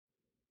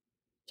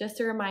Just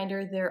a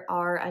reminder, there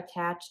are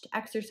attached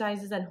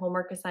exercises and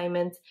homework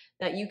assignments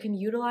that you can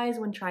utilize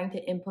when trying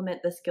to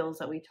implement the skills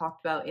that we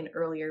talked about in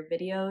earlier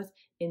videos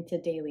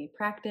into daily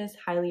practice.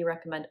 Highly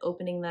recommend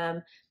opening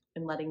them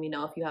and letting me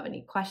know if you have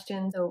any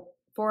questions. So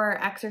for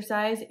our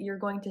exercise, you're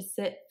going to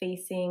sit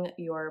facing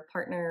your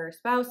partner or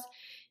spouse.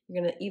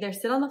 You're going to either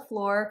sit on the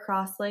floor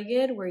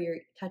cross-legged where you're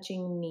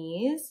touching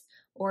knees,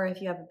 or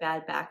if you have a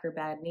bad back or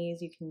bad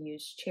knees, you can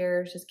use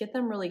chairs. Just get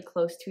them really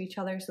close to each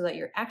other so that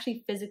you're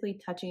actually physically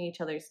touching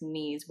each other's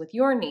knees with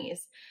your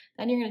knees.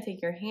 Then you're going to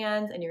take your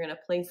hands and you're going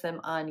to place them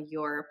on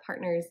your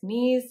partner's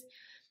knees,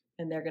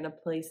 and they're going to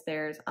place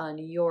theirs on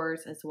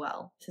yours as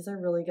well. This is a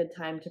really good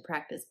time to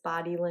practice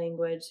body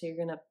language. So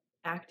you're going to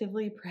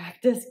actively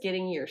practice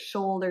getting your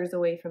shoulders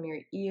away from your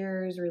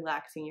ears,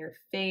 relaxing your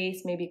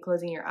face, maybe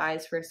closing your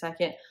eyes for a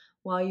second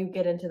while you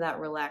get into that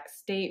relaxed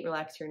state.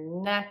 Relax your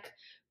neck,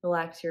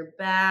 relax your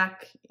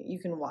back. You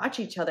can watch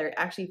each other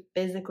actually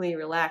physically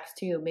relax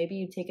too. Maybe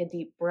you take a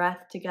deep breath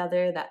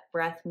together, that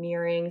breath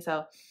mirroring.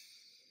 So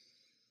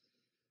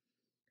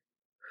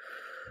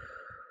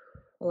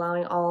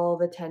allowing all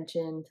the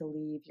tension to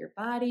leave your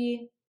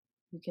body.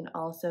 You can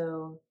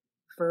also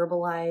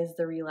verbalize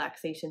the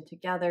relaxation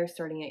together,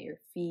 starting at your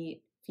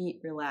feet.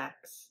 Feet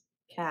relax,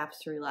 calves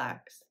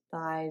relax,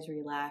 thighs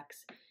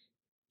relax.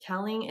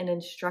 Telling and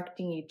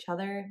instructing each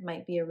other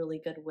might be a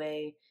really good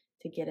way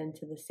to get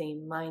into the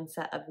same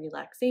mindset of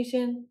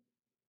relaxation.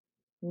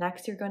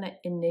 Next, you're going to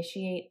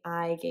initiate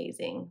eye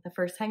gazing. The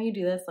first time you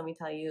do this, let me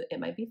tell you, it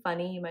might be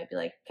funny. You might be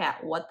like,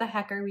 Kat, what the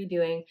heck are we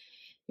doing?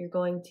 You're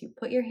going to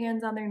put your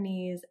hands on their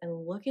knees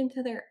and look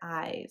into their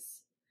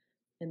eyes.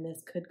 And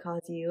this could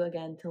cause you,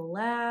 again, to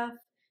laugh,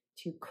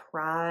 to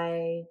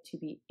cry, to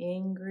be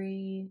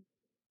angry.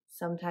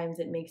 Sometimes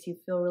it makes you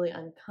feel really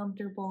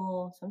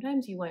uncomfortable.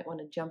 Sometimes you might want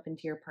to jump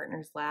into your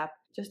partner's lap.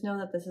 Just know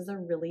that this is a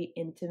really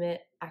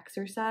intimate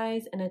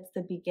exercise and it's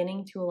the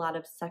beginning to a lot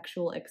of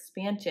sexual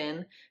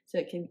expansion. So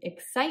it can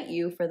excite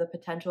you for the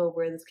potential of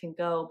where this can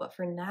go. But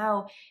for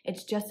now,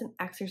 it's just an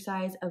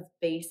exercise of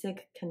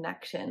basic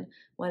connection.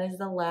 When is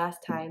the last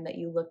time that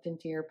you looked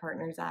into your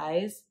partner's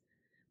eyes?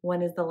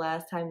 When is the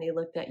last time they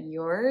looked at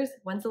yours?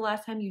 When's the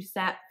last time you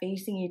sat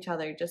facing each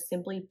other, just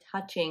simply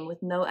touching with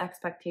no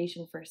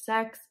expectation for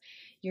sex?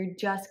 You're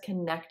just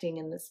connecting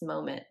in this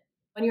moment.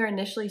 When you're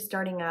initially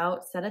starting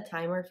out, set a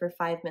timer for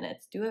 5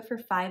 minutes. Do it for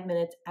 5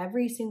 minutes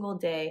every single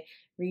day.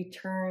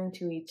 Return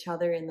to each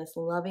other in this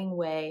loving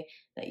way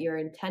that you're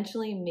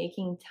intentionally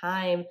making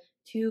time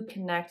to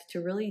connect,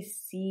 to really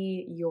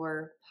see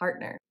your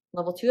partner.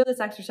 Level 2 of this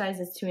exercise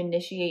is to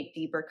initiate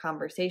deeper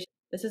conversation.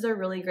 This is a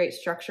really great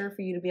structure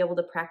for you to be able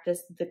to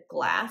practice the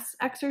glass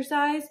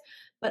exercise,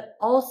 but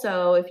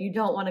also if you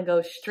don't want to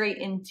go straight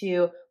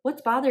into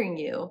what's bothering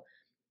you,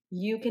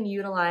 you can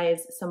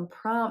utilize some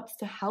prompts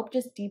to help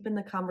just deepen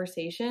the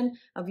conversation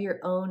of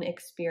your own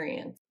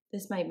experience.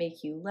 This might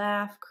make you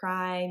laugh,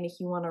 cry, make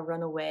you want to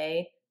run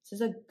away. This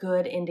is a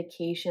good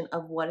indication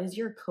of what is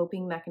your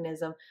coping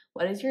mechanism.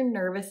 What is your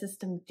nervous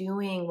system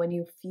doing when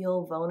you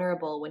feel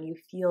vulnerable, when you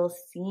feel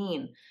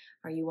seen?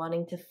 Are you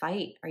wanting to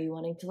fight? Are you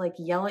wanting to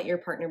yell at your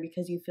partner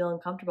because you feel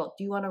uncomfortable?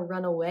 Do you want to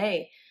run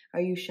away?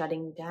 Are you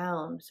shutting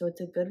down? So it's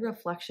a good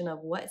reflection of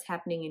what's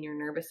happening in your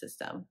nervous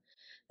system.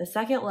 The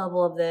second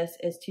level of this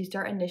is to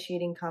start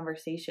initiating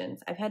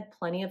conversations. I've had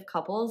plenty of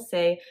couples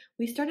say,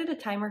 we started a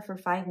timer for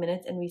 5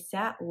 minutes and we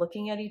sat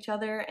looking at each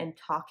other and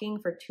talking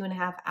for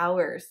 2.5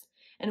 hours.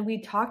 And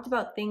we talked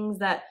about things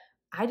that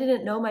I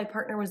didn't know my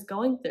partner was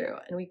going through.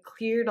 And we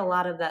cleared a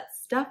lot of that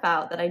stuff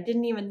out that I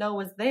didn't even know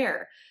was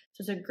there.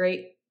 So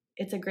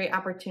it's a great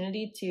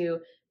opportunity to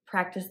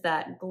practice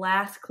that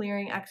glass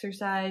clearing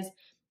exercise.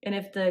 And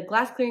if the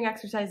glass clearing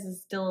exercise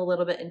is still a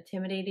little bit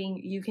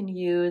intimidating, you can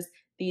use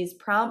these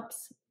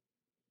prompts.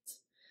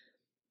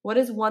 What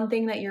is one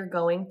thing that you're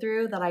going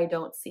through that I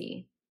don't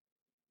see?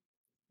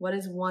 What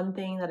is one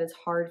thing that is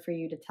hard for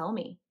you to tell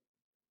me?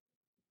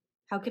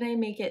 How can I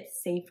make it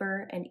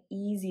safer and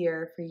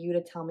easier for you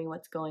to tell me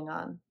what's going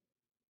on?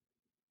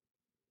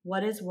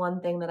 What is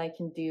one thing that I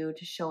can do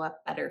to show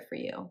up better for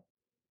you?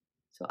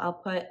 So I'll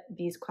put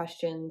these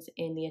questions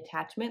in the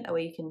attachment. That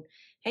way you can,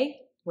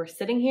 hey, we're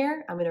sitting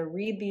here. I'm going to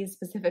read these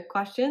specific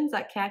questions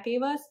that Kat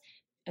gave us.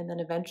 And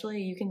then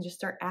eventually you can just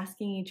start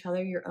asking each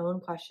other your own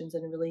questions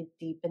and really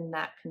deepen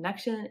that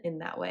connection in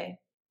that way.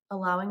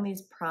 Allowing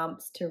these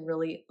prompts to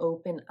really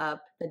open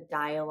up the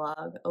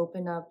dialogue,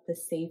 open up the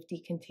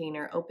safety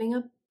container, opening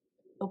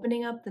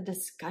up the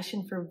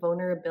discussion for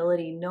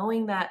vulnerability,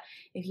 knowing that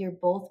if you're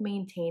both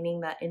maintaining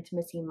that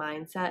intimacy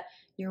mindset,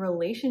 your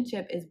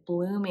relationship is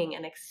blooming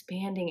and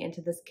expanding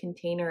into this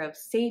container of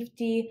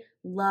safety,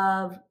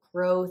 love,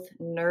 growth,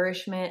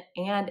 nourishment,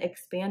 and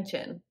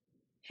expansion.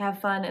 Have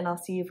fun, and I'll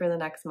see you for the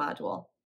next module.